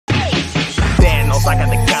girls, I got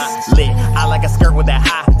the gauntlet. I like a skirt with that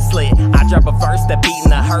high slit. I drop a verse, that beat in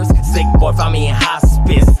the hearse. Sick boy, find me in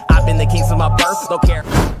hospice. I've been the king since my birth, don't care.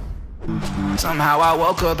 Somehow I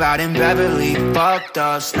woke up out in Beverly, fucked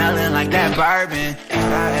up, smelling like that bourbon,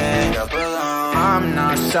 and I end up alone. I'm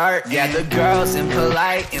not certain. Yeah, the girls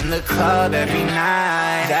impolite in the club every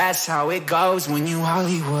night. That's how it goes when you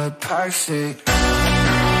Hollywood perfect.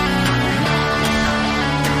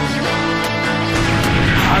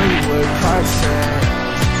 Hollywood perfect.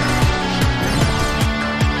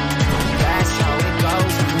 That's how it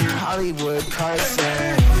goes when you Hollywood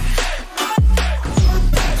perfect.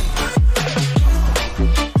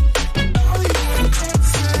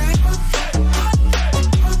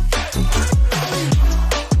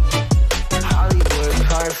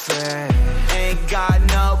 Ain't got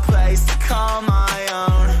no place to call my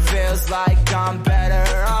own. Feels like I'm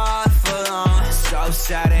better off alone. So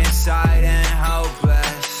sad inside and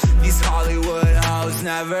hopeless. These Hollywood hoes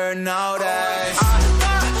never notice.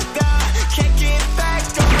 Can't get back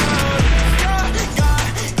on.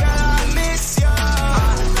 Girl, I miss you.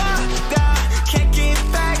 Can't get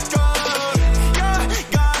back on.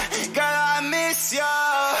 Girl, I miss you.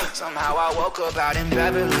 Somehow I woke up out in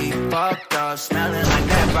Beverly, fucked up, smelling like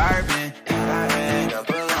that bourbon, and I end up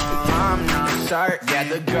alone. I'm not certain. Yeah,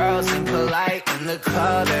 the girls impolite in the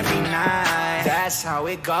club every night. That's how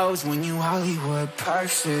it goes when you Hollywood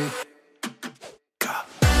perfect.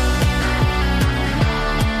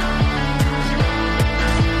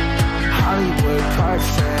 Hollywood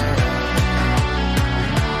perfect.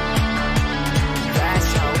 That's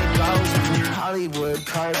how it goes when you Hollywood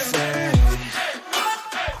perfect.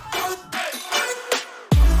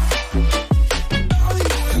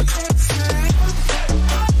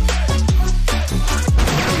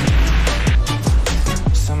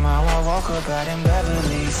 Woke up out in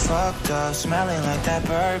Beverly, fucked up, smelling like that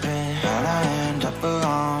bourbon, and I end up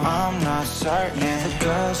alone. I'm not certain. Yeah, the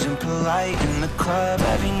girls impolite in the club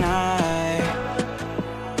every night.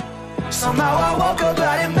 Somehow I woke up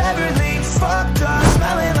out in Beverly, fucked up,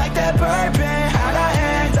 smelling like that bourbon, and I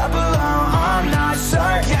end up alone. I'm not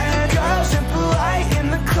certain. Yeah, the girls impolite in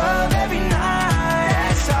the club every night.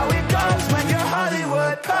 That's how it goes when you're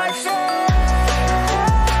Hollywood perfect.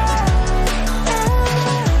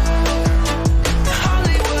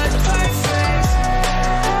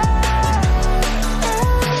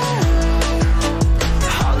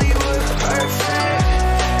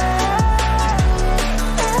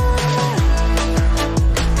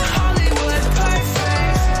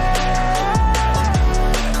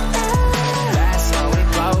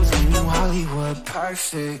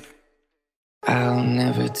 Perfect. I'll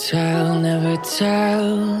never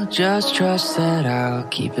tell, just trust that I'll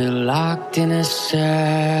keep it locked in a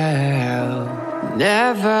cell.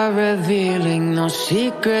 Never revealing no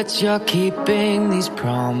secrets you're keeping, these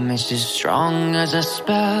promises strong as a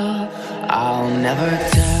spell. I'll never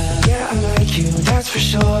tell. Yeah, I like you, that's for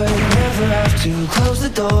sure. Never have to close the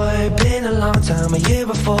door. Been a long time, a year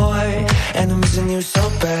before, and I'm missing you so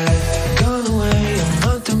bad. Gone away a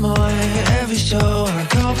month or more. Every show I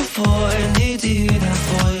go before, I need to hear that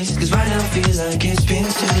voice, cause right now feels like it's been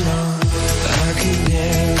too long. I could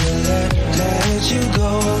never let you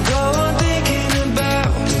go on thinking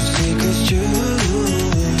about those secrets true.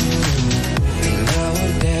 And I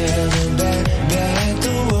would never bet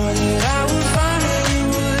the world that I would find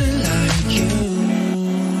anyone like you.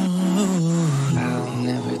 I'll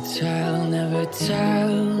never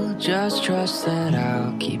tell, just trust that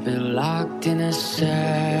I'll keep it locked in a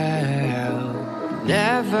cell.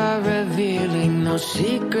 Never revealing no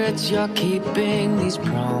secrets you're keeping, these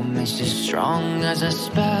promises strong as a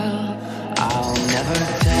spell. I'll never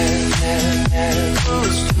tell.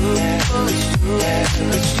 It's true, it's true, it's true,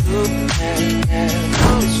 it's true, it's true,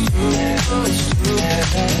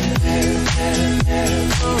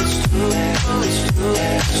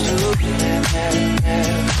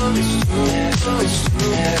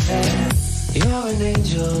 you're an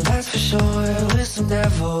angel, that's for sure. With some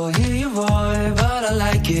devil, hear your voice, but I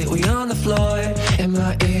like it, we on the floor. In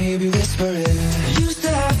my ear, be whispering. Used to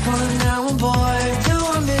have fun, now I'm bored. Do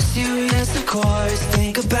I miss you? Yes, of course.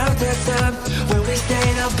 Think about that time when we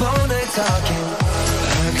stayed up all night talking.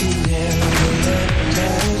 I could never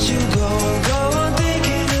let you go on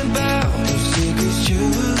thinking about those secrets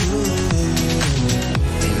true.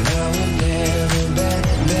 And I would never bet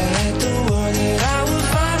the world that I would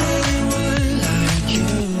find anyone like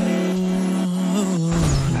you.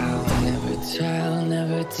 I'll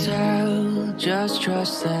never tell, just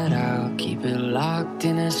trust that I'll keep it locked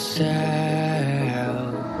in a cell.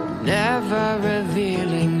 Never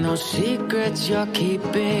revealing no secrets you're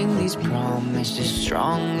keeping. These promises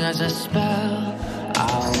strong as a spell.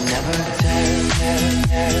 I'll never tell.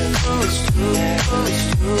 Oh, it's true. Oh, it's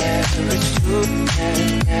true. It's true.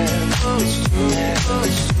 Oh, it's true. Oh,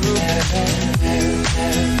 it's true.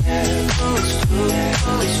 Oh, it's true.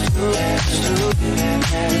 Oh, it's true. It's true.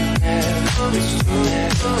 Oh, it's true.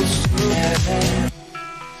 Oh, it's true.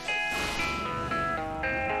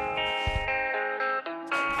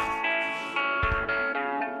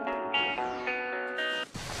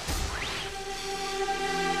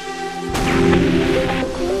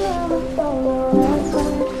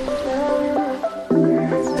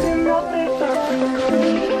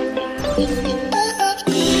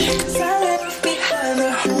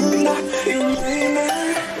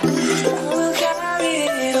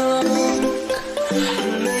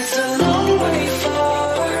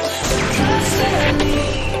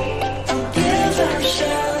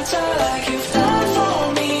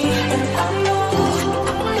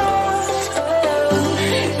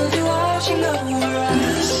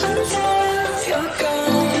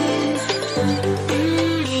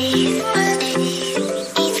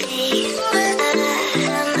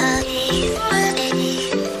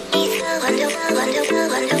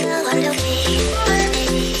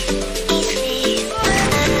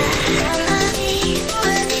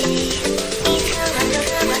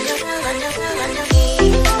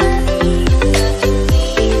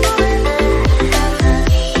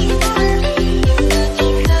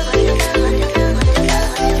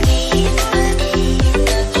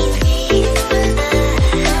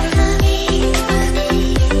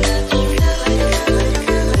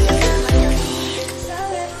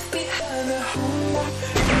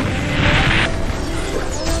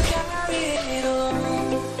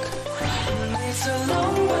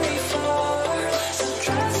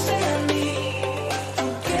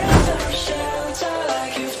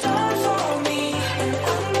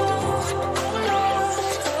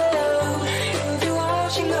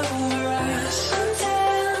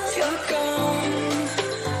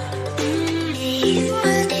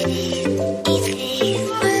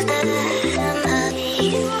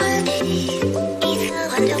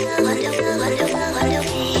 Wonderful, wonderful, wonderful.